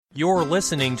You're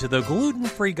listening to the Gluten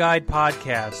Free Guide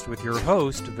podcast with your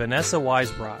host, Vanessa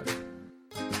Weisbrod.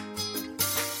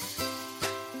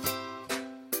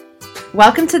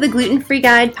 Welcome to the Gluten Free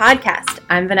Guide podcast.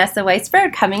 I'm Vanessa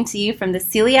Weisbrod, coming to you from the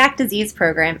Celiac Disease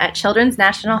Program at Children's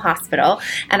National Hospital,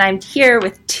 and I'm here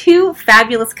with two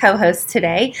fabulous co-hosts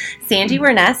today, Sandy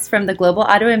Werness from the Global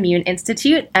Autoimmune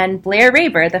Institute and Blair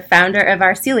Raber, the founder of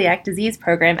our Celiac Disease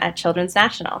Program at Children's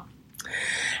National.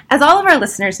 As all of our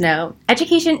listeners know,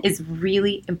 education is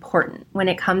really important when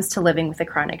it comes to living with a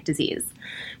chronic disease.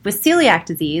 With celiac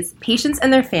disease, patients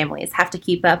and their families have to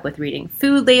keep up with reading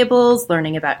food labels,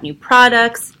 learning about new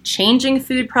products, changing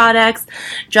food products,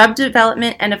 drug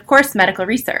development, and of course, medical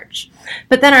research.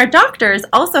 But then our doctors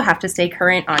also have to stay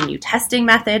current on new testing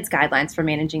methods, guidelines for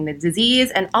managing the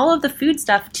disease, and all of the food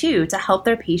stuff too to help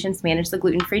their patients manage the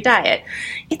gluten-free diet.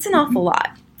 It's an awful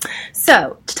lot.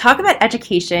 So, to talk about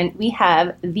education, we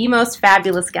have the most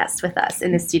fabulous guest with us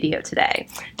in the studio today,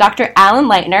 Dr. Alan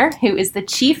Leitner, who is the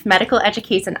Chief Medical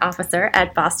Education Officer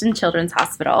at Boston Children's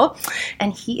Hospital,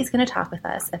 and he is going to talk with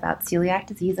us about celiac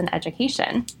disease and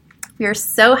education. We are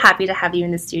so happy to have you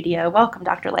in the studio. Welcome,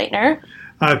 Dr. Leitner.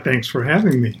 Thanks for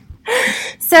having me.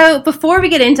 So, before we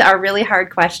get into our really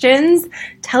hard questions,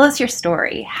 tell us your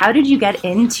story. How did you get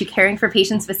into caring for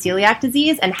patients with celiac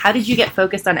disease, and how did you get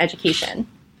focused on education?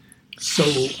 So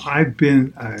I've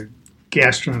been a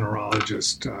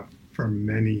gastroenterologist for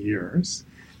many years.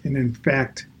 And in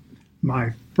fact,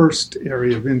 my first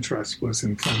area of interest was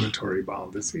inflammatory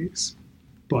bowel disease.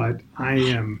 But I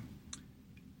am,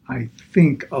 I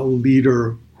think, a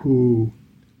leader who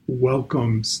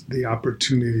welcomes the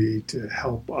opportunity to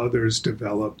help others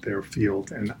develop their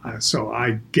field. And so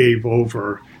I gave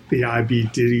over the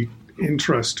IBD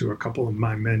interest to a couple of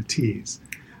my mentees.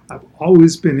 I've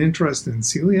always been interested in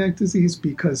celiac disease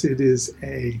because it is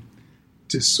a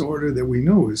disorder that we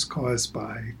know is caused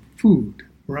by food,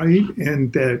 right?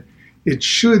 And that it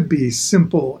should be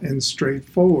simple and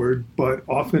straightforward, but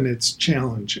often it's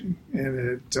challenging.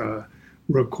 And it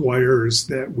requires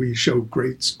that we show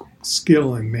great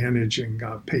skill in managing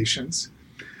patients.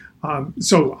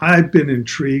 So I've been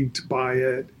intrigued by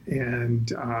it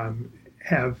and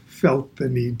have felt the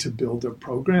need to build a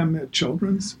program at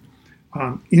Children's.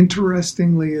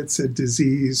 Interestingly, it's a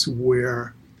disease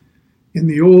where in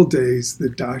the old days, the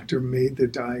doctor made the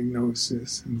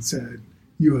diagnosis and said,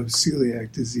 you have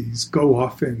celiac disease, go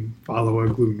off and follow a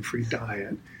gluten-free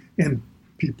diet. And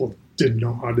people didn't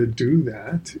know how to do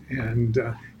that. And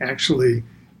actually,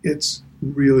 it's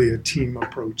really a team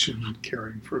approach in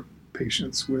caring for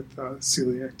patients with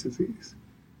celiac disease.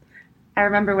 I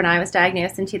remember when I was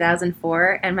diagnosed in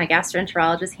 2004 and my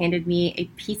gastroenterologist handed me a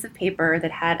piece of paper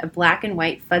that had a black and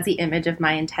white fuzzy image of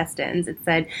my intestines. It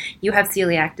said, you have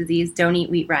celiac disease, don't eat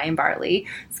wheat, rye, and barley.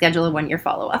 Schedule a 1-year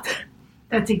follow-up.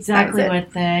 That's exactly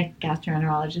what the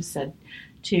gastroenterologist said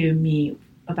to me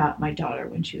about my daughter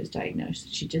when she was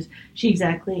diagnosed. She did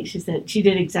exactly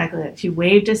that. She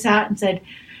waved us out and said,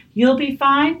 you'll be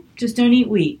fine, just don't eat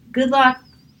wheat. Good luck.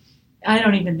 I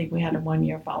don't even think we had a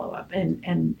 1-year follow-up.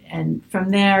 And from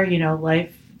there,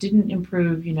 life didn't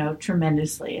improve,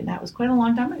 tremendously. And that was quite a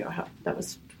long time ago. That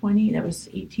was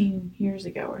 18 years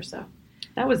ago or so.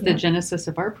 That was the genesis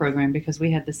of our program because we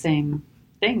had the same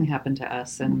thing happen to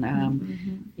us. And,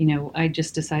 I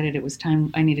just decided it was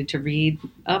time I needed to read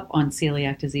up on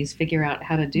celiac disease, figure out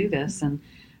how to do this. And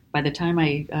by the time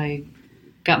I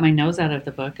got my nose out of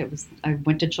the book, I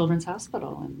went to Children's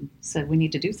Hospital and said, we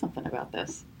need to do something about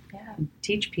this. Yeah.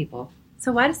 Teach people.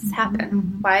 So why does this happen?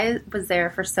 Mm-hmm. Why was there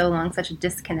for so long such a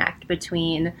disconnect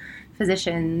between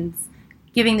physicians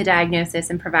giving the diagnosis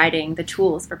and providing the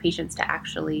tools for patients to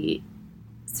actually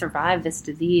survive this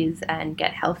disease and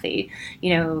get healthy?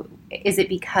 Is it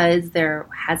because there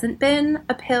hasn't been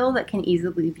a pill that can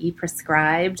easily be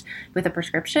prescribed with a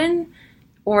prescription?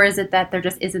 Or is it that there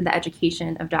just isn't the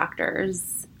education of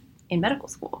doctors in medical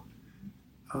school?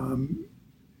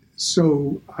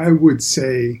 So I would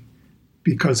say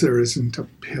because there isn't a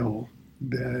pill,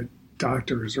 that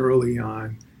doctors early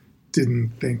on didn't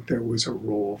think there was a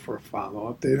role for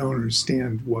follow-up. They don't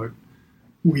understand what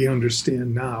we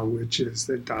understand now, which is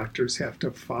that doctors have to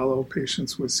follow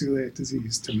patients with celiac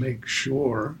disease to make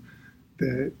sure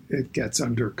that it gets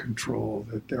under control,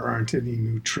 that there aren't any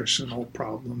nutritional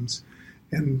problems,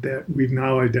 and that we've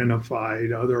now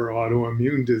identified other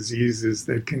autoimmune diseases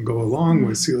that can go along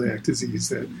with celiac disease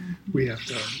that we have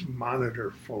to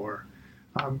monitor for.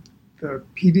 The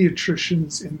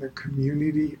pediatricians in the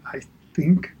community, I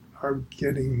think, are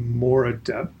getting more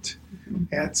adept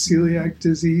at celiac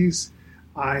disease.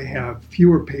 I have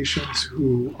fewer patients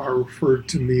who are referred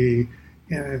to me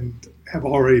and have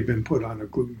already been put on a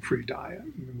gluten-free diet.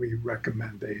 And we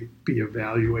recommend they be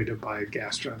evaluated by a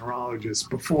gastroenterologist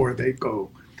before they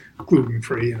go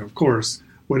gluten-free. And of course,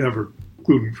 whatever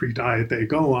gluten-free diet they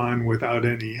go on without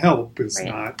any help is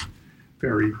not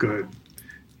very good.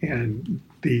 And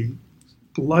the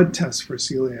blood tests for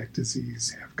celiac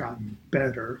disease have gotten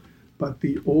better, but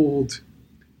the old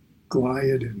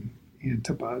gliadin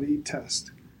antibody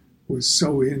test was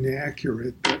so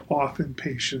inaccurate that often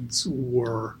patients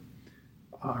were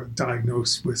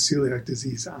diagnosed with celiac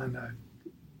disease on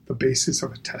the basis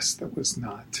of a test that was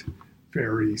not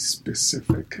very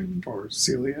specific for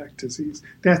celiac disease.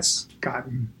 That's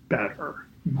gotten better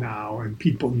now, and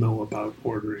people know about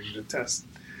ordering the test.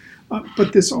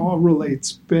 But this all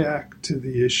relates back to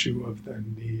the issue of the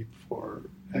need for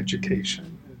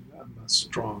education. And I'm a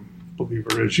strong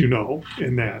believer, as you know,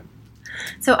 in that.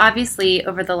 So obviously,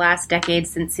 over the last decade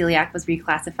since celiac was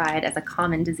reclassified as a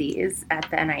common disease at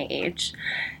the NIH,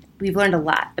 we've learned a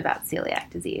lot about celiac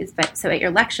disease. But so at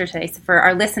your lecture today, so for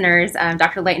our listeners,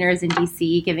 Dr. Leitner is in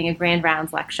DC giving a grand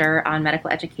rounds lecture on medical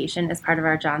education as part of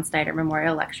our John Snyder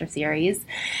Memorial Lecture Series.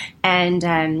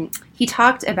 And he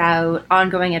talked about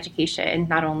ongoing education,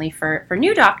 not only for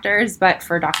new doctors, but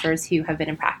for doctors who have been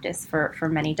in practice for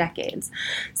many decades.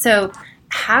 So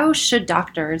how should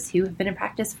doctors who have been in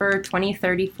practice for 20,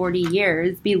 30, 40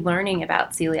 years be learning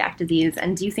about celiac disease?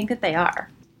 And do you think that they are?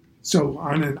 So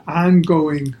on an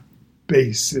ongoing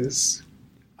basis,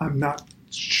 I'm not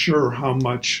sure how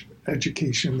much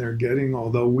education they're getting,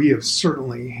 although we have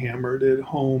certainly hammered it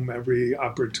home every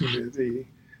opportunity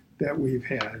that we've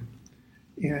had.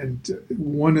 And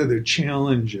one of the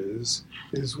challenges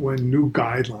is when new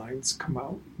guidelines come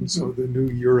out. And so the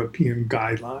new European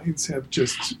guidelines have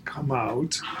just come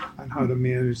out on how to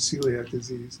manage celiac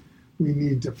disease. We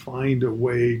need to find a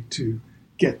way to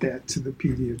get that to the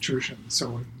pediatrician.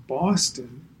 So in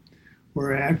Boston,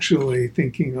 we're actually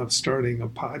thinking of starting a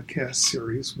podcast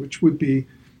series, which would be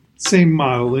same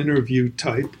model, interview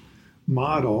type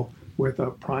model, with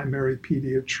a primary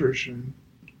pediatrician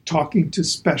talking to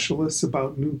specialists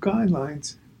about new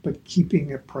guidelines, but keeping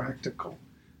it practical.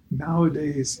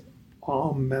 Nowadays,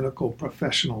 all medical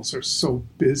professionals are so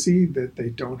busy that they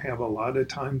don't have a lot of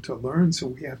time to learn, so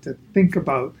we have to think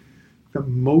about the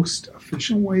most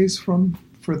efficient ways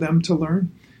for them to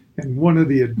learn. And one of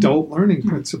the adult learning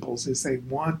principles is they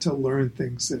want to learn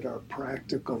things that are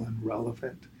practical and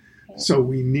relevant. So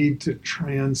we need to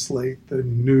translate the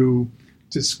new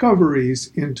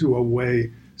discoveries into a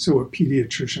way so a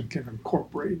pediatrician can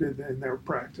incorporate it in their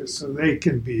practice so they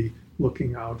can be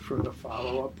looking out for the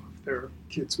follow-up of their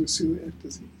kids with celiac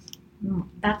disease.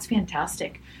 That's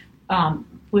fantastic.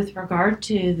 With regard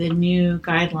to the new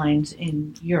guidelines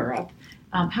in Europe,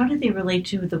 how do they relate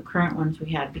to the current ones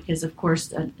we had? Because, of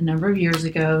course, a number of years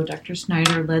ago, Dr.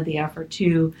 Snyder led the effort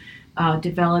to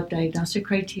develop diagnostic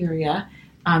criteria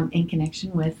in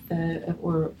connection with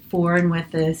for and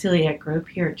with the celiac group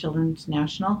here at Children's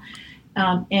National.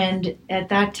 And at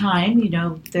that time,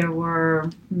 there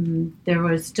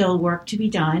was still work to be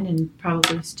done, and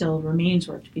probably still remains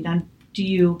work to be done. Do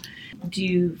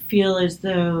you feel as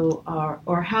though,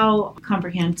 or how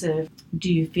comprehensive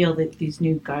do you feel that these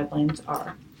new guidelines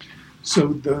are? So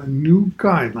the new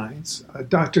guidelines,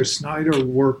 Dr. Snyder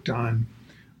worked on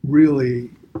really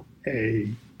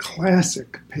a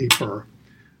classic paper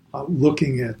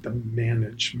looking at the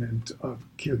management of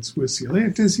kids with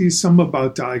celiac disease, some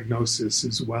about diagnosis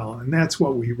as well. And that's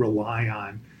what we rely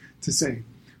on to say,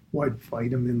 what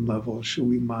vitamin level should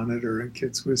we monitor in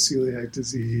kids with celiac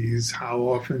disease? How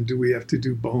often do we have to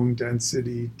do bone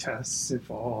density tests, if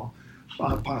all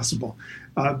possible?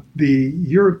 The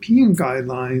European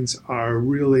guidelines are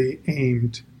really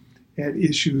aimed at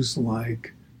issues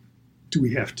like, do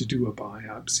we have to do a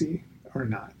biopsy or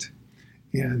not?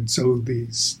 And so the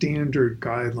standard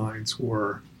guidelines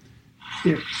were,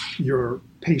 if your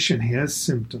patient has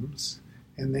symptoms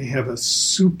and they have a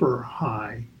super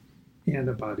high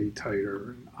antibody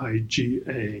titer, an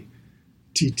IgA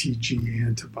TTG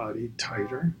antibody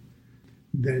titer,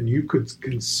 then you could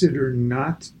consider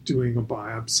not doing a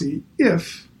biopsy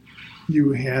if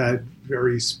you had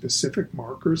very specific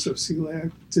markers of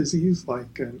celiac disease,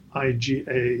 like an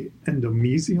IgA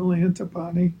endomysial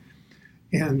antibody.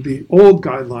 And the old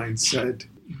guidelines said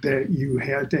that you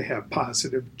had to have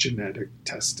positive genetic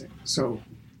testing. So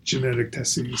genetic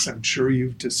testing, as I'm sure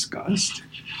you've discussed,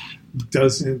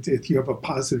 if you have a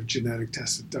positive genetic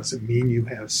test, it doesn't mean you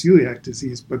have celiac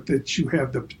disease, but that you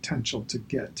have the potential to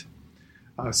get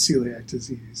celiac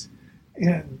disease.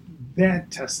 And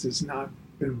that test has not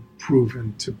been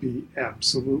proven to be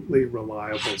absolutely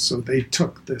reliable. So they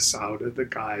took this out of the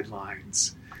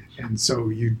guidelines. And so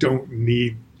you don't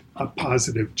need a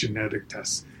positive genetic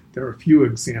test. There are a few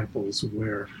examples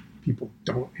where people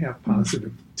don't have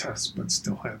positive tests but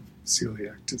still have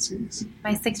celiac disease.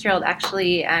 My 6-year-old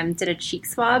actually did a cheek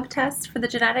swab test for the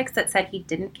genetics that said he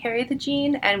didn't carry the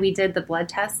gene, and we did the blood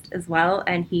test as well,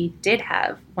 and he did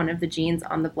have one of the genes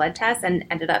on the blood test and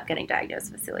ended up getting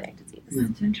diagnosed with celiac disease.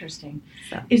 That's interesting.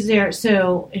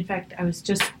 In fact, I was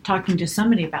just talking to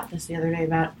somebody about this the other day,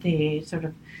 about the sort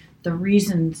of the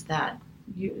reasons that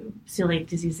celiac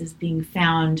disease is being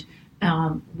found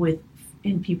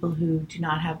in people who do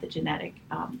not have the genetic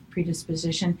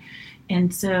predisposition. And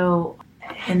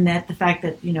that the fact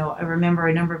that, I remember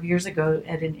a number of years ago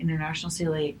at an international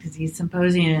celiac disease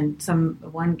symposium,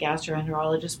 one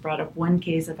gastroenterologist brought up one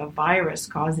case of a virus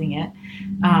causing it,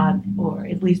 or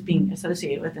at least being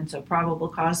associated with, and so probable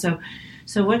cause.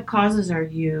 So what causes are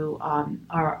you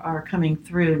are coming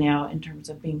through now in terms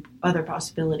of being other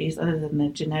possibilities other than the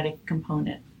genetic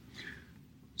component?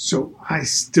 So I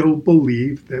still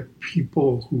believe that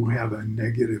people who have a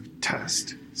negative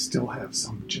test still have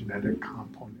some genetic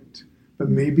component. But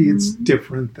maybe it's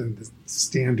different than the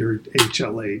standard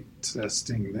HLA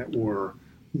testing that we're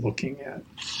looking at.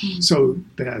 So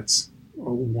that's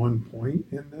one point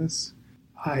in this.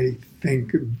 I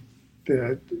think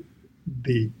that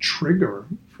the trigger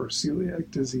for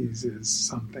celiac disease is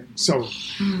something. So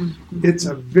it's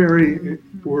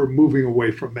we're moving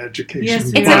away from education.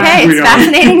 Yes, it's okay. It's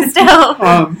fascinating still.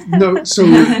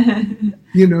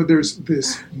 There's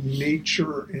this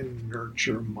nature and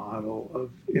nurture model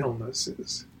of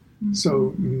illnesses.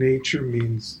 So nature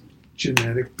means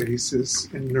genetic basis,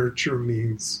 and nurture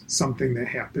means something that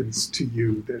happens to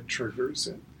you that triggers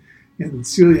it. And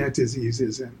celiac disease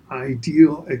is an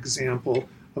ideal example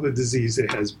of a disease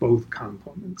that has both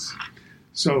components.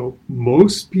 So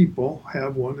most people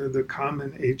have one of the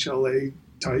common HLA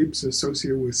types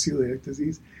associated with celiac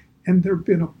disease, and there have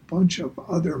been a bunch of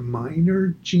other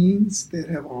minor genes that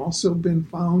have also been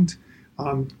found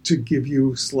to give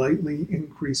you slightly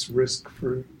increased risk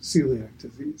for celiac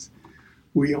disease.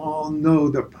 We all know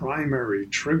the primary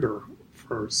trigger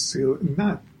for celiac,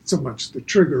 not so much the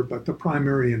trigger, but the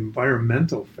primary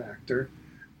environmental factor,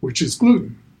 which is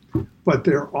gluten. But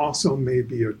there also may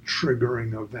be a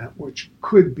triggering event, which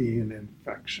could be an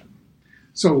infection.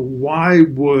 So why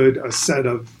would a set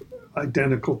of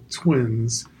identical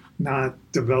twins not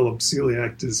develop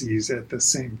celiac disease at the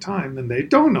same time? And they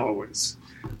don't always.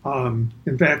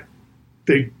 In fact,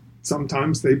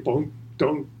 sometimes they both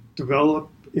don't develop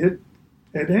it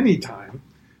at any time,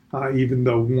 even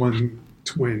though one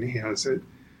twin has it.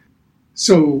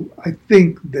 So I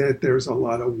think that there's a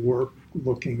lot of work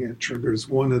looking at triggers.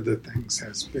 One of the things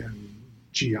has been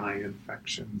GI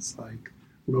infections like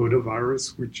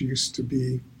rotavirus, which used to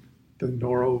be the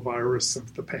norovirus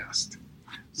of the past.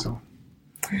 So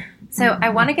I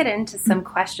want to get into some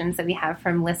questions that we have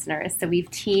from listeners. So we've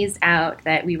teased out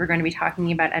that we were going to be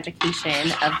talking about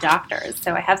education of doctors.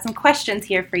 So I have some questions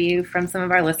here for you from some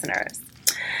of our listeners.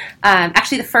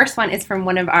 Actually, the first one is from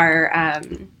one of our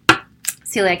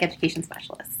celiac education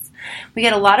specialists. We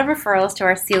get a lot of referrals to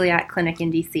our celiac clinic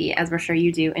in DC, as we're sure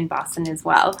you do in Boston as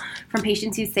well, from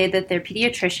patients who say that their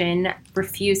pediatrician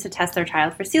refused to test their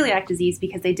child for celiac disease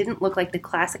because they didn't look like the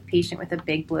classic patient with a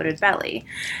big bloated belly.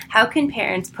 How can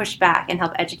parents push back and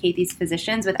help educate these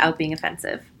physicians without being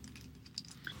offensive?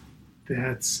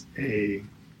 That's a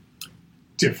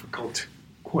difficult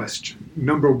question.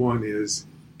 Number one is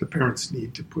the parents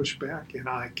need to push back, and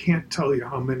I can't tell you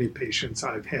how many patients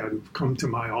I've had who've come to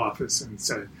my office and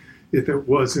said, if it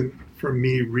wasn't for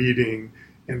me reading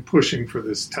and pushing for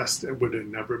this test, it would have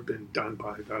never been done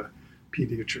by the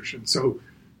pediatrician. So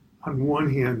on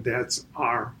one hand, that's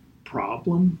our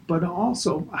problem, but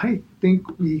also I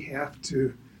think we have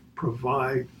to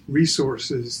provide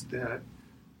resources that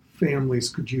families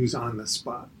could use on the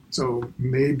spot. So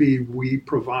maybe we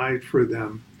provide for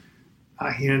them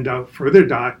a handout for their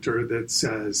doctor that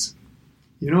says,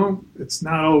 it's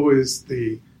not always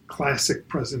the classic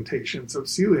presentations of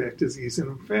celiac disease.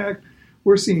 And in fact,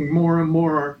 we're seeing more and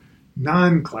more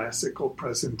non-classical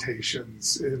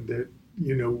presentations and that,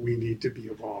 we need to be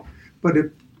evolved. But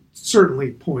it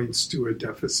certainly points to a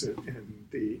deficit in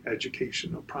the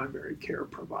education of primary care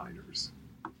providers.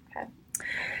 Okay.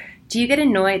 Do you get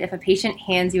annoyed if a patient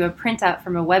hands you a printout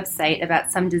from a website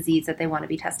about some disease that they want to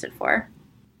be tested for?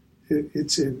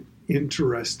 It's an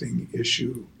interesting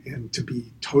issue. And to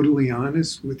be totally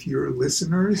honest with your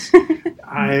listeners,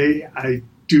 I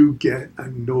do get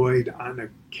annoyed on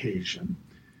occasion.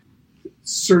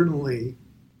 Certainly,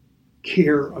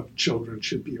 care of children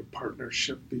should be a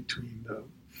partnership between the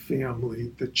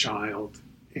family, the child,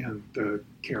 and the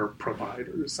care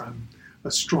providers. I'm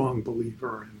a strong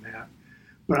believer in that.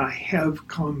 But I have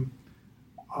come,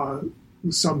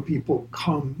 some people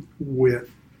come with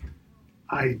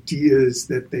ideas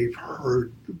that they've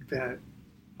heard that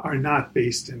are not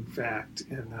based in fact,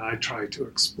 and I try to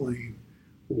explain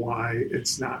why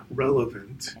it's not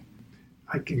relevant.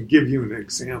 I can give you an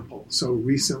example. So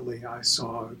recently I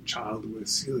saw a child with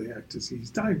celiac disease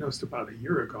diagnosed about a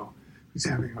year ago who's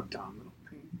having abdominal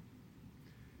pain.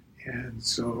 And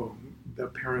so the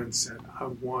parents said, I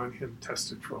want him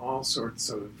tested for all sorts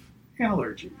of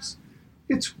allergies.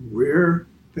 It's rare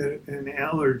that an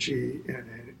allergy in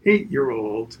an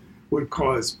 8-year-old would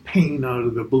cause pain out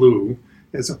of the blue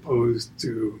as opposed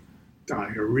to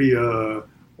diarrhea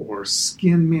or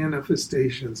skin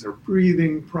manifestations or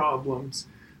breathing problems.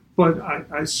 But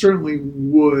I certainly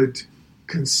would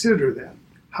consider that.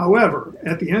 However,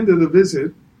 at the end of the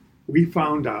visit, we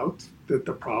found out that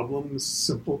the problem was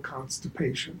simple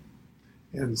constipation.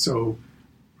 And so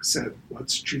I said,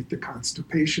 let's treat the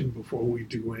constipation before we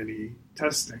do any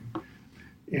testing.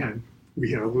 And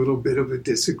we had a little bit of a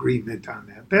disagreement on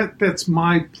that. That's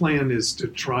my plan, is to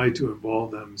try to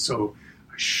involve them. So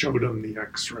I showed them the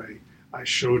x-ray. I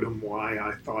showed them why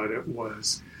I thought it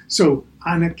was. So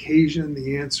on occasion,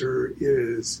 the answer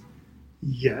is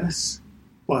yes.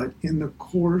 But in the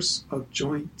course of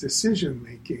joint decision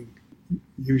making,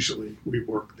 usually we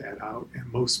work that out.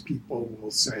 And most people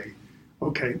will say,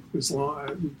 okay,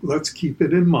 let's keep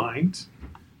it in mind.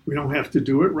 We don't have to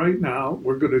do it right now.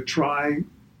 We're going to try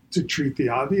to treat the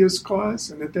obvious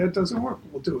cause, and if that doesn't work,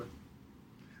 we'll do it.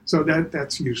 So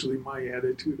that's usually my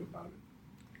attitude about it.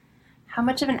 How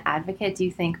much of an advocate do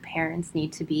you think parents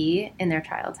need to be in their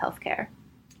child's health care?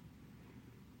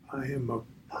 I am a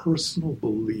personal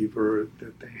believer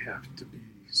that they have to be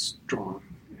strong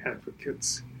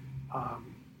advocates.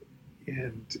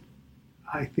 And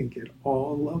I think at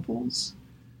all levels,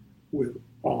 with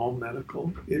all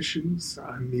medical issues,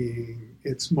 I mean,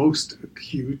 it's most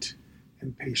acute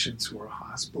in patients who are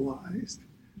hospitalized,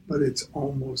 but it's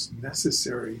almost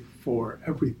necessary for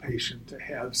every patient to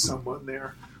have someone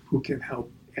there who can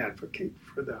help advocate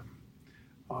for them.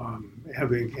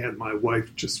 Having had my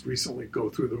wife just recently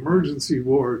go through the emergency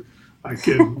ward, I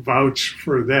can vouch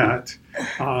for that.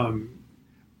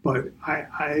 But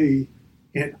I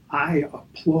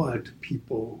applaud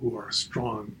people who are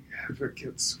strong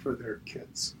advocates for their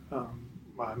kids.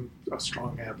 I'm a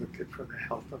strong advocate for the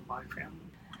health of my family.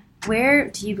 Where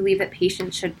do you believe that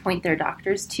patients should point their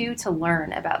doctors to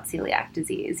learn about celiac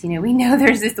disease? We know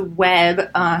there's this web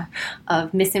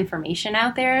of misinformation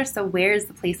out there. So where's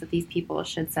the place that these people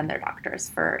should send their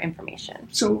doctors for information?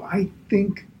 So I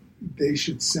think they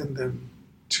should send them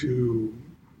to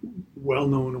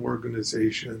well-known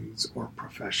organizations or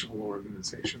professional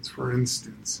organizations. For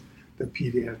instance, the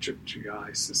Pediatric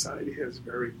GI Society has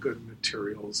very good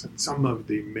materials, and some of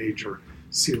the major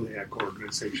celiac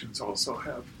organizations also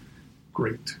have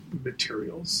great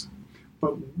materials.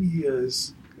 But we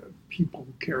as people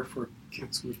who care for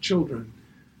kids with children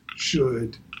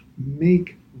should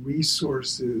make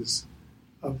resources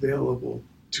available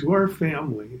to our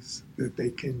families that they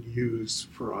can use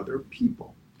for other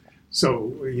people.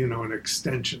 So, an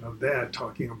extension of that,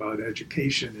 talking about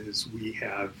education, is we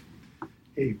have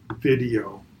a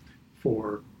video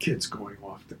for kids going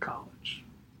off to college.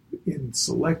 In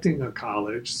selecting a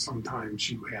college, sometimes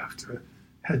you have to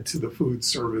head to the food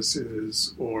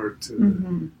services or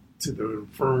to the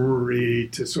infirmary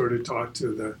to sort of talk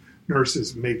to the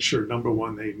nurses, make sure, number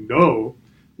one, they know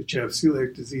that you have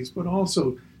celiac disease, but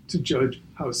also to judge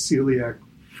how celiac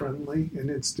friendly an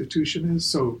institution is.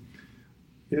 So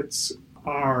it's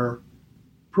our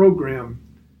program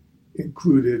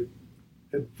included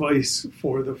advice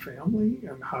for the family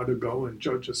and how to go and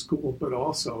judge a school, but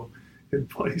also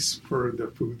advice for the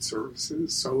food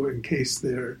services. So in case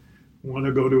they want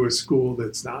to go to a school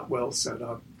that's not well set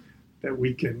up, that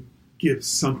we can give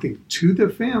something to the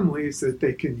families that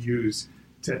they can use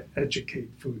to educate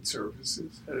food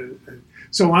services.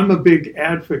 So I'm a big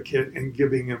advocate in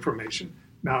giving information.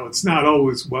 Now, it's not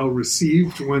always well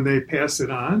received when they pass it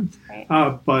on,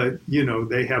 right. But,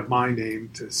 they have my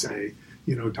name to say,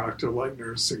 Dr.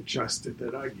 Leitner suggested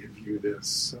that I give you this.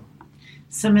 So.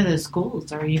 Some of the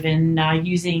schools are even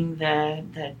using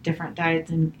the different diets,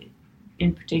 and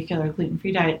in particular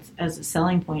gluten-free diets, as a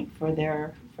selling point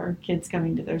for kids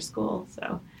coming to their school.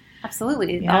 So,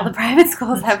 absolutely, yeah. All the private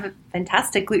schools have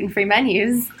fantastic gluten-free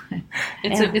menus.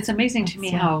 It's amazing to me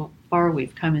how far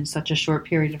we've come in such a short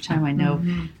period of time. I know,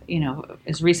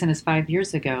 as recent as 5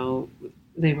 years ago,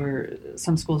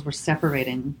 some schools were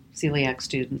separating celiac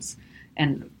students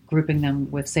and grouping them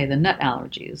with, say, the nut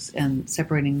allergies and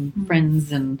separating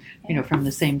friends and, from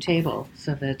the same table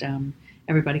so that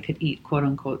everybody could eat, quote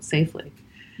unquote, safely.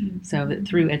 So that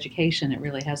through education, it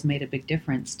really has made a big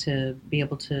difference to be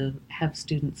able to have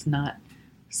students not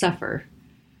suffer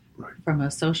from a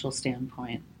social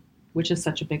standpoint, which is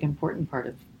such a big, important part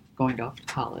of going off to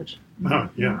college. Oh,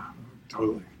 yeah,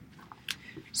 totally.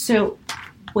 So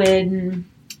when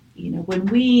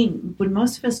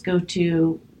most of us go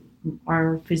to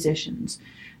our physicians,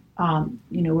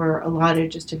 we're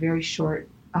allotted just a very short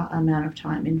amount of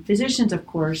time. And physicians, of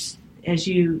course, as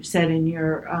you said in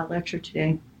your lecture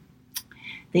today,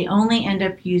 they only end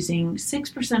up using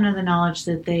 6% of the knowledge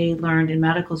that they learned in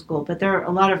medical school. But there are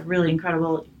a lot of really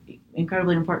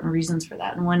incredibly important reasons for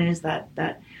that. And one is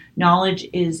that knowledge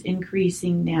is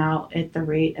increasing now at the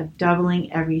rate of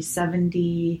doubling every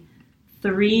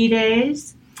 73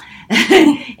 days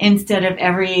instead of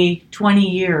every 20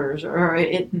 years, or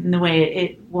in the way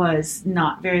it was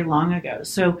not very long ago.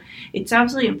 So it's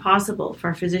absolutely impossible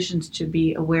for physicians to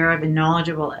be aware of and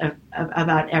knowledgeable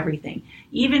about everything,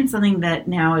 even something that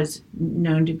now is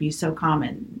known to be so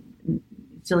common,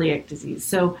 celiac disease.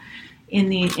 So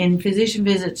in physician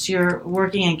visits, you're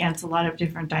working against a lot of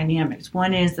different dynamics.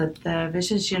 One is that the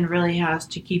physician really has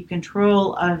to keep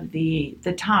control of the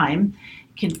time,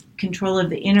 control of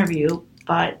the interview,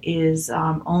 but is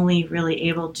only really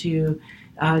able to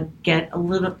get a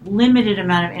little limited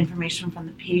amount of information from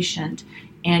the patient,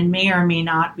 and may or may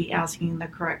not be asking the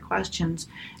correct questions.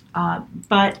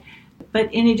 But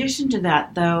in addition to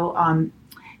that, though,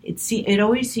 it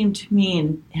always seemed to me,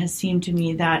 and has seemed to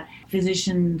me, that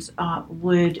physicians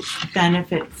would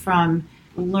benefit from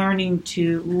learning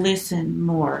to listen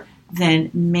more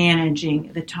than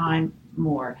managing the time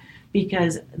more,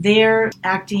 because they're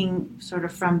acting sort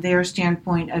of from their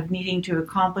standpoint of needing to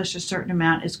accomplish a certain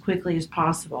amount as quickly as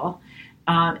possible.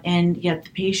 And yet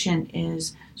the patient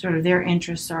is sort of, their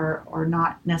interests are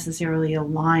not necessarily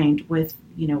aligned with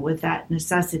that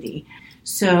necessity.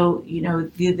 So,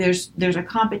 there's a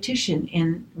competition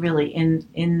in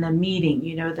the meeting.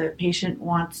 The patient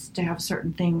wants to have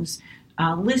certain things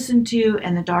listened to,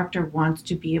 and the doctor wants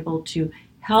to be able to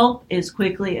help as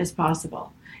quickly as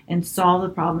possible and solve the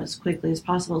problem as quickly as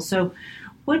possible. So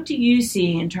what do you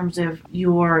see in terms of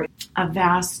your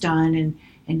vast done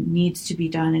and needs to be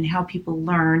done and how people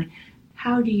learn?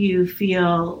 How do you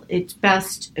feel it's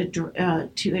best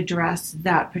to address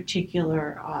that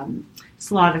particular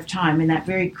slot of time and that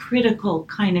very critical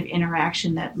kind of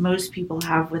interaction that most people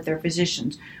have with their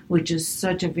physicians, which is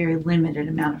such a very limited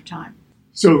amount of time?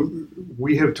 So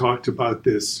we have talked about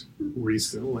this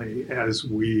recently as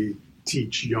we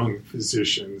teach young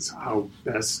physicians how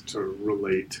best to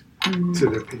relate to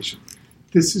their patient.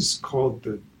 This is called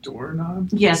the doorknob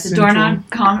Yes, syndrome. The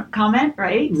doorknob comment,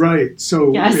 right? Right.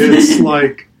 So yes. It's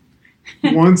like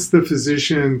once the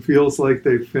physician feels like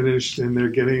they've finished and they're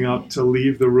getting up to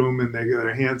leave the room and they get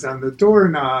their hands on the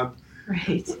doorknob,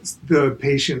 right, the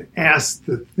patient asks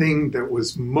the thing that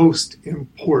was most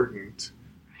important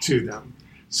to them.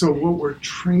 So what we're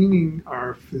training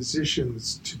our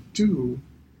physicians to do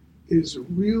is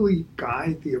really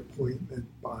guide the appointment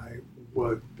by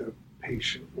what the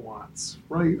patient wants,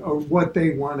 right? Or what they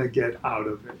want to get out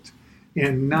of it,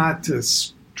 and not to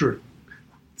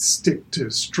stick to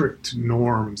strict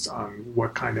norms on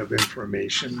what kind of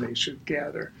information they should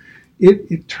gather.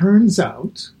 It turns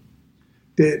out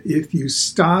that if you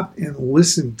stop and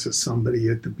listen to somebody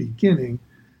at the beginning,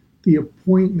 the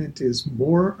appointment is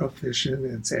more efficient.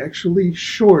 It's actually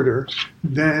shorter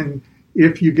than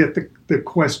if you get the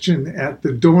question at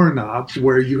the doorknob,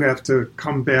 where you have to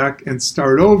come back and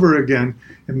start over again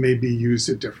and maybe use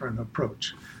a different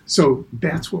approach. So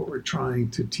that's what we're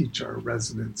trying to teach our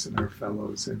residents and our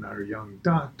fellows and our young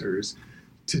doctors,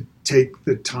 to take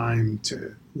the time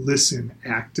to listen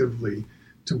actively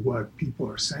to what people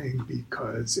are saying,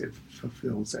 because it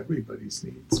fulfills everybody's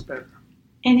needs better.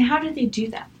 And how do they do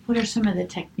that? What are some of the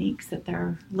techniques that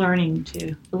they're learning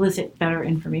to elicit better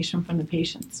information from the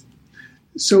patients?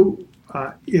 So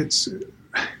there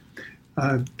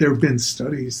have been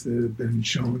studies that have been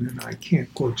shown, and I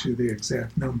can't quote you the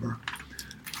exact number,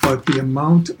 but the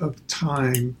amount of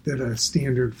time that a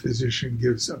standard physician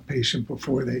gives a patient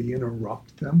before they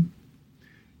interrupt them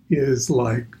is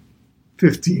like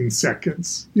 15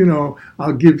 seconds.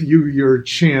 I'll give you your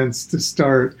chance to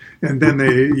start, and then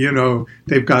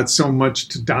they've got so much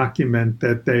to document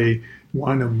that they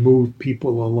want to move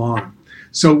people along.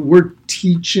 So we're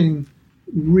teaching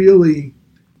really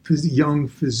young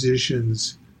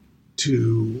physicians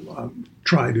to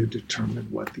try to determine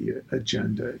what the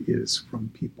agenda is from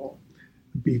people.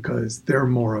 because they're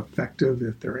more effective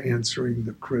if they're answering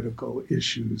the critical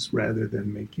issues rather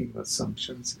than making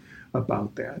assumptions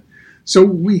about that. So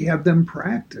we have them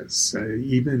practice,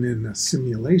 even in a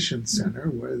simulation center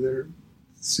where they're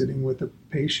sitting with a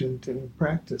patient and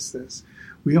practice this.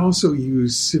 We also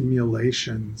use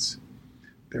simulations.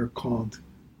 They're called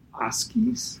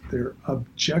OSCEs. They're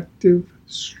objective,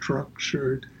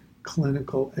 structured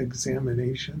clinical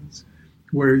examinations,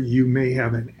 where you may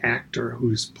have an actor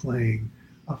who's playing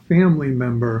a family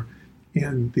member,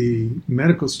 and the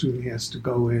medical student has to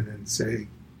go in and say,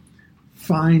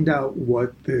 find out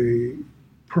what the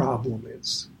problem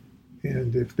is.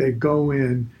 And if they go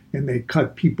in and they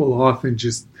cut people off and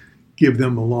just give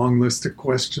them a long list of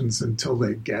questions until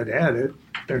they get at it,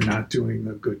 they're not doing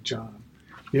a good job.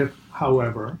 If,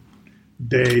 however,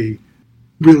 they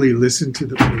really listen to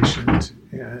the patient,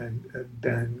 and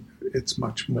then it's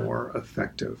much more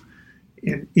effective.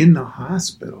 And in the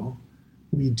hospital,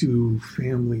 we do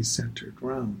family-centered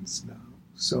rounds now.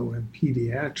 So in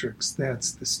pediatrics,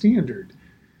 that's the standard.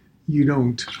 You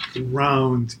don't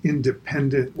round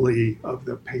independently of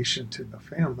the patient and the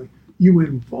family. You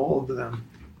involve them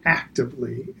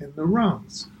actively in the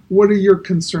rounds. What are your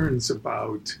concerns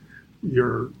about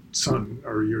your son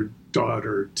or your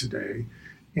daughter today?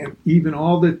 And even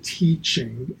all the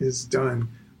teaching is done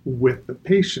with the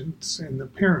patients and the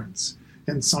parents.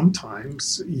 And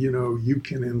sometimes, you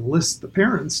can enlist the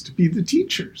parents to be the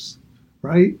teachers,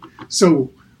 right?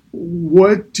 So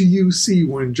what do you see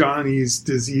when Johnny's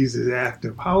disease is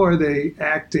active? How are they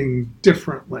acting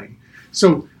differently?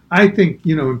 So I think,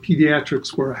 in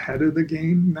pediatrics, we're ahead of the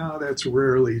game now. That's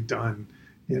rarely done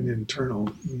in internal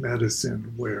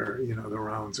medicine, where, the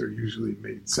rounds are usually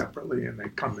made separately and they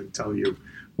come and tell you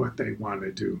what they want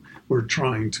to do. We're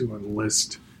trying to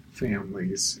enlist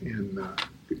families in the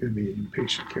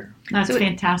inpatient care. That's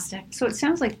fantastic. So it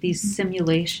sounds like these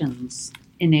simulations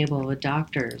enable the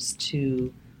doctors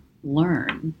to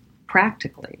learn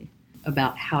practically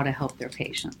about how to help their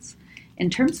patients. In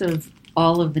terms of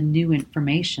all of the new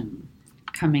information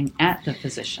coming at the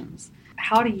physicians,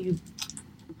 how do you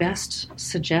best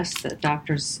suggest that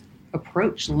doctors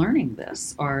approach learning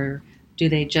this? Or do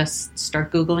they just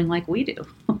start Googling like we do?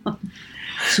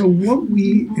 So what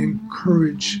we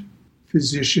encourage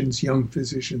young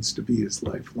physicians to be is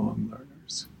lifelong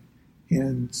learners.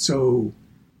 And so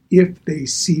if they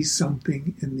see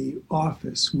something in the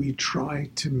office, we try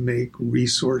to make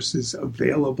resources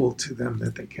available to them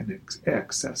that they can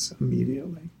access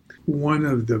immediately. One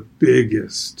of the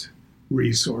biggest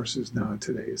resources now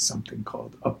today is something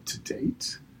called Up to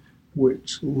Date,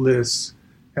 which lists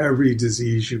every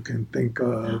disease you can think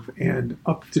of and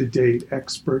up-to-date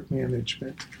expert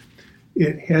management.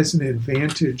 It has an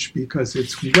advantage because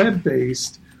it's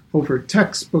web-based over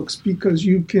textbooks, because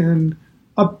you can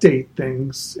update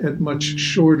things at much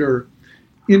shorter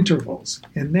intervals.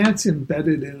 And that's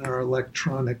embedded in our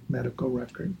electronic medical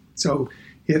record. So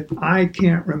if I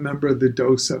can't remember the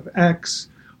dose of X,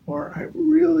 or I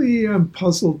really am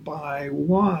puzzled by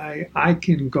Y, I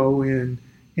can go in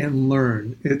and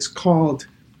learn. It's called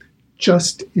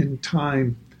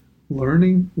just-in-time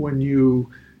learning. When you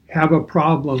have a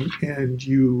problem and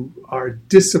you are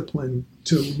disciplined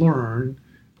to learn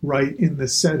right in the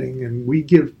setting, and we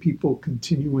give people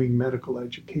continuing medical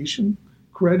education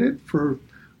credit for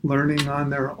learning on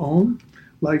their own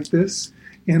like this,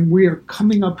 and we are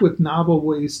coming up with novel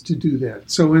ways to do that.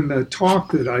 So in the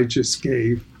talk that I just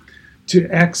gave, to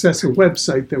access a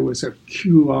website, there was a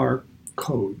QR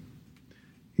code.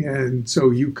 And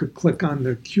so you could click on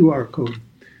the QR code.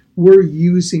 We're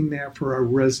using that for our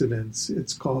residents.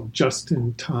 It's called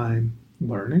just-in-time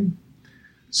learning.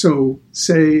 So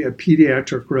say a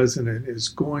pediatric resident is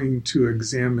going to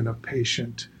examine a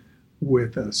patient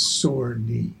with a sore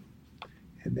knee,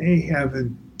 and they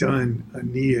haven't done a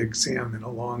knee exam in a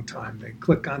long time. They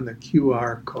click on the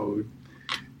QR code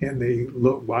and they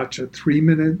watch a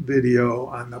 3-minute video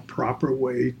on the proper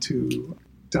way to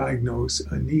diagnose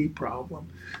a knee problem.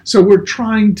 So we're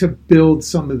trying to build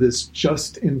some of this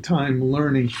just-in-time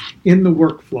learning in the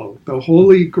workflow. The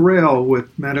holy grail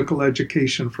with medical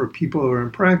education for people who are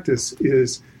in practice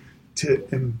is to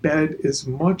embed as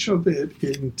much of it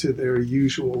into their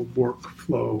usual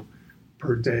workflow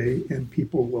per day, and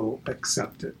people will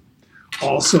accept it.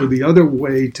 Also, the other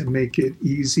way to make it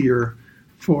easier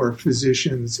for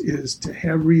physicians is to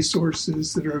have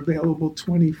resources that are available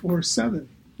 24/7.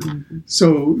 Mm-hmm.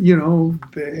 So,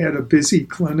 they had a busy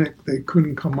clinic. They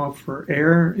couldn't come up for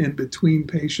air in between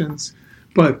patients,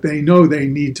 but they know they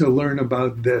need to learn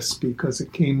about this because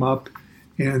it came up.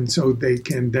 And so they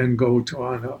can then go to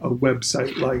on a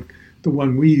website like the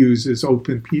one we use is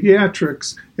Open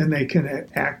Pediatrics, and they can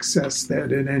access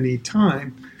that at any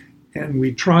time. And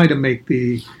we try to make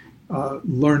the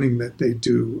learning that they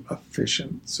do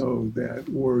efficient so that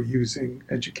we're using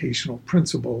educational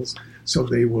principles so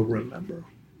they will remember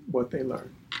what they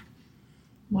learn.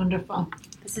 Wonderful.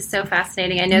 This is so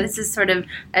fascinating. I know this is sort of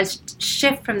a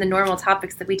shift from the normal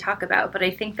topics that we talk about, but I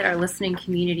think that our listening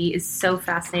community is so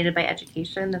fascinated by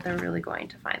education that they're really going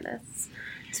to find this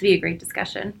to be a great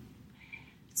discussion.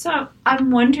 So I'm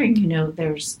wondering,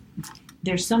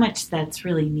 there's so much that's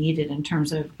really needed in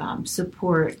terms of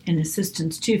support and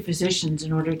assistance to physicians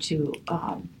in order to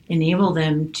enable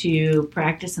them to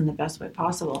practice in the best way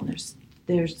possible. And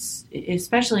there's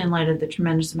especially in light of the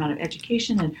tremendous amount of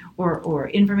education and or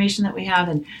information that we have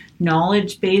and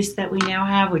knowledge base that we now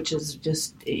have, which is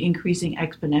just increasing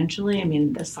exponentially. I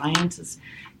mean, the science is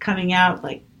coming out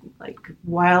like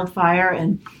wildfire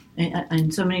and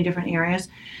in so many different areas.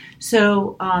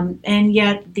 So, and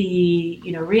yet the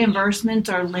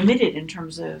reimbursements are limited in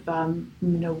terms of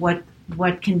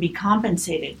what can be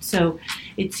compensated. So,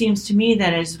 it seems to me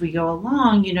that as we go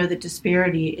along, the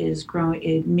disparity is growing.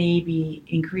 It may be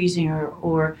increasing,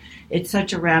 or at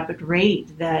such a rapid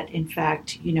rate that, in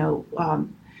fact,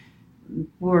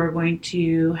 we're going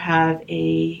to have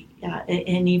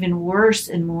an even worse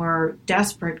and more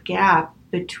desperate gap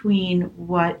between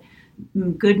what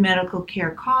good medical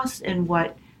care costs and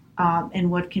what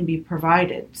can be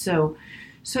provided. So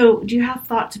do you have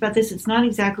thoughts about this? It's not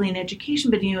exactly in education,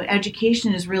 but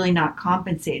education is really not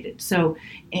compensated. So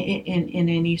in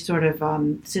any sort of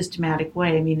systematic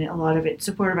way, I mean, a lot of it's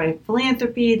supported by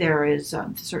philanthropy. There is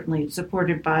certainly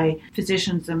supported by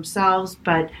physicians themselves,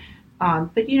 but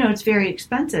it's very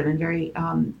expensive and very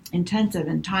intensive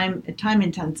and time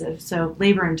intensive, so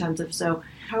labor intensive. So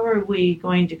how are we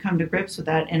going to come to grips with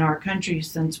that in our country,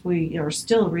 since we are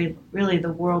still really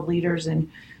the world leaders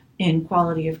in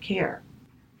quality of care?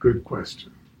 Good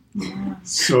question. Yeah.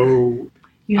 So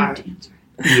you have to answer.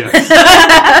 Yes.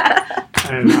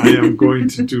 And I am going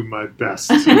to do my best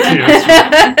to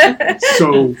answer.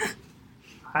 So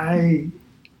I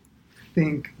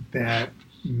think that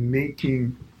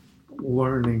making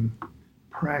learning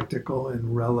practical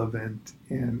and relevant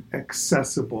and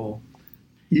accessible,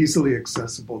 easily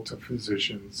accessible to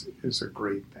physicians is a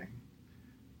great thing.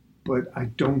 But I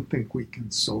don't think we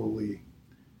can solely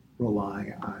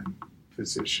rely on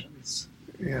physicians,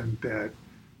 and that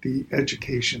the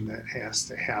education that has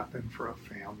to happen for a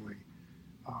family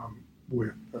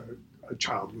with a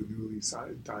child with newly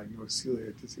diagnosed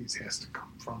celiac disease has to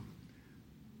come from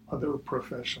other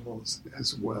professionals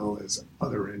as well as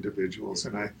other individuals.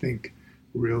 And I think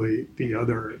really the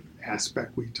other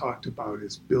aspect we talked about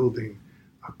is building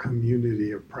a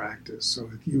community of practice. So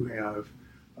if you have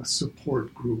a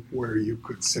support group where you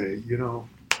could say,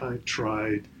 I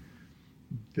tried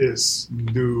this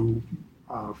new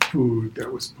food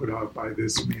that was put out by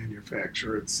this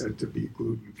manufacturer, it's said to be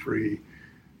gluten-free.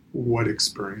 What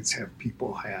experience have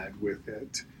people had with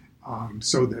it?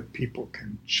 So that people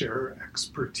can share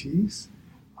expertise.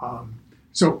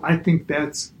 So I think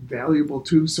that's valuable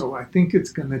too. So I think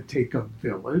it's going to take a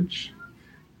village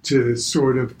to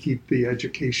sort of keep the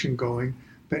education going.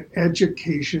 But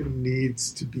education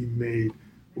needs to be made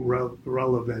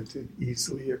relevant and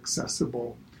easily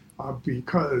accessible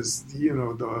because,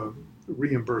 the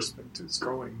reimbursement is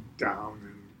going down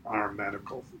in our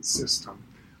medical system,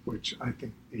 which I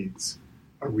think needs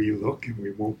a relook, and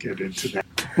we won't get into that.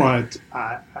 But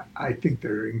I think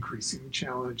there are increasing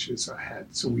challenges ahead.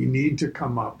 So we need to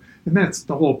come up, and that's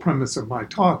the whole premise of my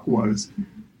talk was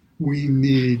we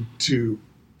need to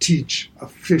teach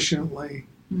efficiently.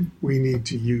 We need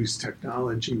to use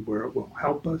technology where it will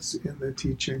help us in the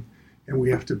teaching, and we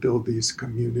have to build these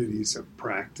communities of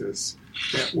practice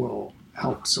that will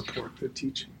help support the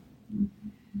teaching.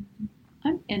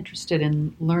 I'm interested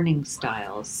in learning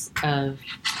styles of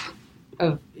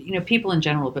people in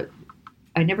general, but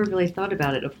I never really thought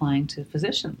about it applying to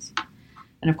physicians.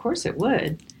 And of course it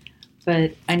would,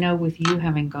 but I know with you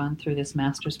having gone through this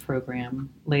master's program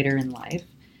later in life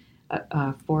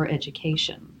for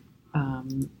education,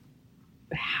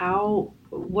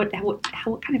 what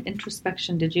kind of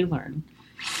introspection did you learn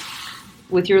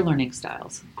with your learning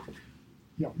styles?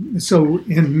 Yeah. So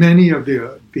in many of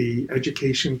the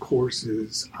education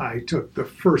courses I took, the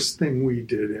first thing we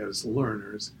did as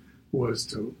learners was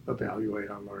to evaluate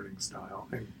our learning style.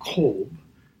 And Kolb,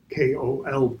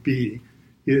 K-O-L-B,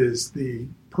 is the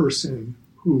person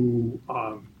who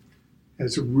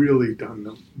has really done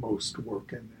the most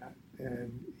work in that.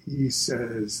 And he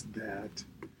says that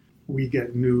we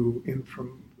get new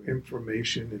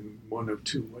information in one of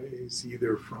two ways,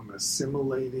 either from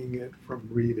assimilating it from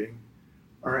reading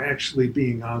or actually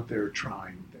being out there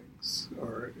trying things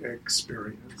or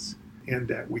experience, and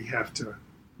that we have to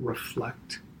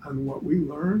reflect on what we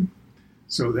learn.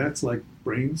 So that's like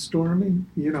brainstorming.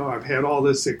 I've had all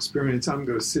this experience. I'm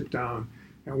going to sit down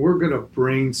and we're going to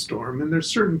brainstorm. And there's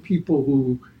certain people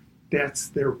who that's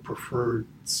their preferred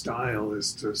style,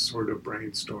 is to sort of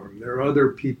brainstorm. There are other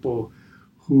people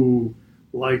who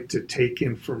like to take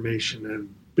information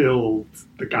and build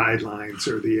the guidelines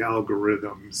or the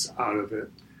algorithms out of it.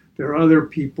 There are other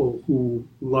people who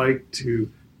like to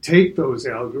take those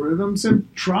algorithms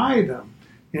and try them.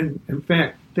 And in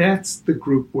fact, that's the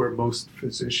group where most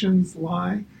physicians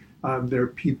lie. There are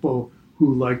people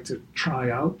who like to try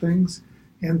out things,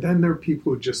 and then there are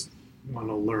people who just want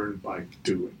to learn by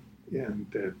doing.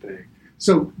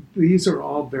 So these are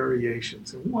all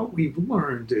variations. And what we've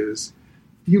learned is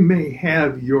you may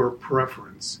have your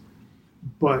preference,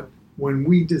 but when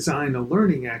we design a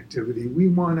learning activity, we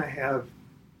want to have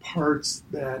parts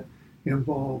that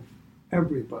involve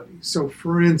everybody. So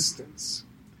for instance,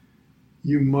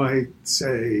 you might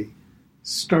say,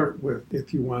 start with,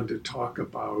 if you want to talk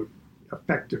about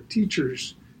effective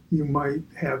teachers, you might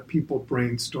have people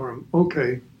brainstorm,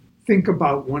 okay, think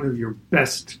about one of your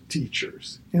best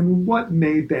teachers and what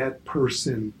made that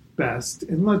person best,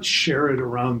 and let's share it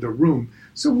around the room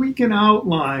so we can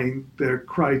outline the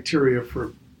criteria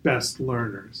for best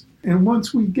learners. And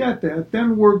once we get that,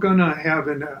 then we're going to have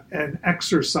an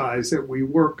exercise that we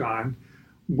work on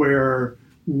where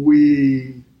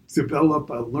we develop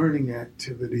a learning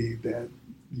activity that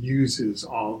uses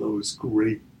all those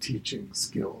great teaching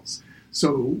skills.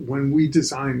 So when we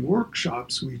design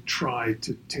workshops, we try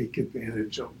to take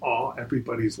advantage of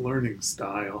everybody's learning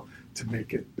style to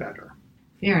make it better.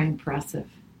 Very impressive.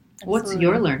 What's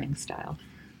your learning style?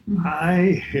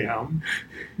 I am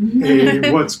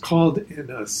what's called an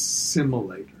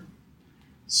assimilator.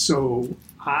 So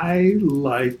I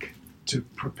like to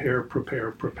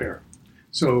prepare.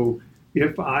 So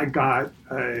if I got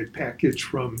a package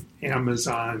from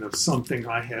Amazon of something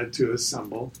I had to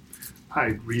assemble,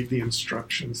 I'd read the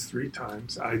instructions 3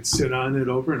 times. I'd sit on it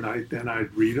overnight. Then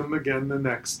I'd read them again the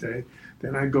next day.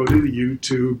 Then I'd go to the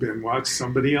YouTube and watch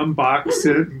somebody unbox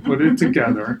it and put it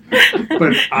together.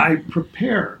 But I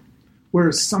prepare.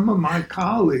 Whereas some of my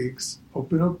colleagues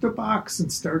open up the box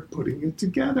and start putting it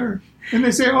together. And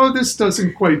they say, oh, this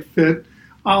doesn't quite fit.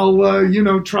 I'll,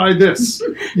 try this,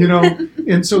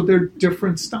 And so they're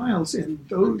different styles.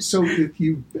 And so if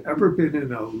you've ever been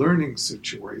in a learning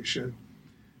situation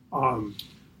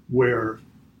where,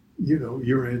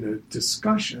 you're in a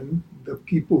discussion, the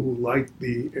people who like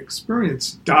the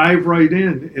experience dive right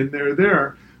in and they're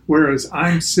there. Whereas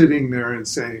I'm sitting there and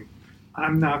saying,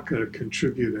 I'm not going to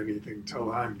contribute anything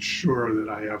till I'm sure that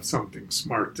I have something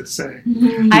smart to say.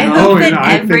 I hope that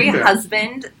every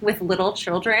husband with little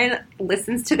children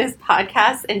listens to this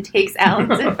podcast and takes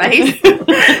Alan's advice.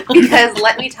 Because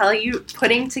let me tell you,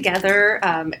 putting together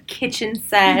kitchen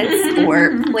sets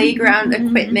or playground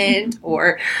equipment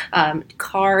or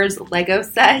cars, Lego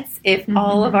sets, if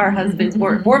all of our husbands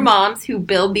or moms who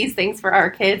build these things for our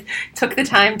kids took the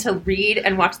time to read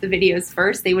and watch the videos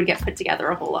first, they would get put together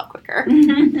a whole lot quicker.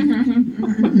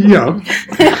 Yeah.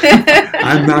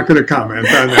 I'm not going to comment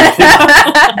on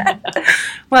that.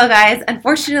 Well, guys,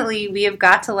 unfortunately, we have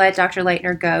got to let Dr.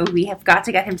 Leitner go. We have got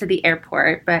to get him to the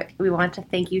airport, but we want to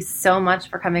thank you so much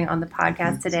for coming on the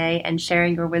podcast today and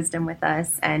sharing your wisdom with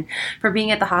us, and for being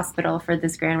at the hospital for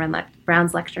this Grand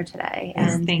Rounds lecture today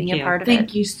and being a part of it.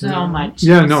 Thank you so much.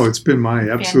 Yeah, no, it's been my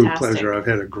absolute pleasure. I've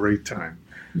had a great time.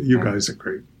 You guys are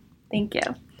great. Thank you.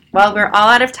 Well, we're all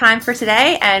out of time for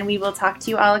today, and we will talk to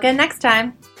you all again next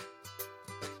time.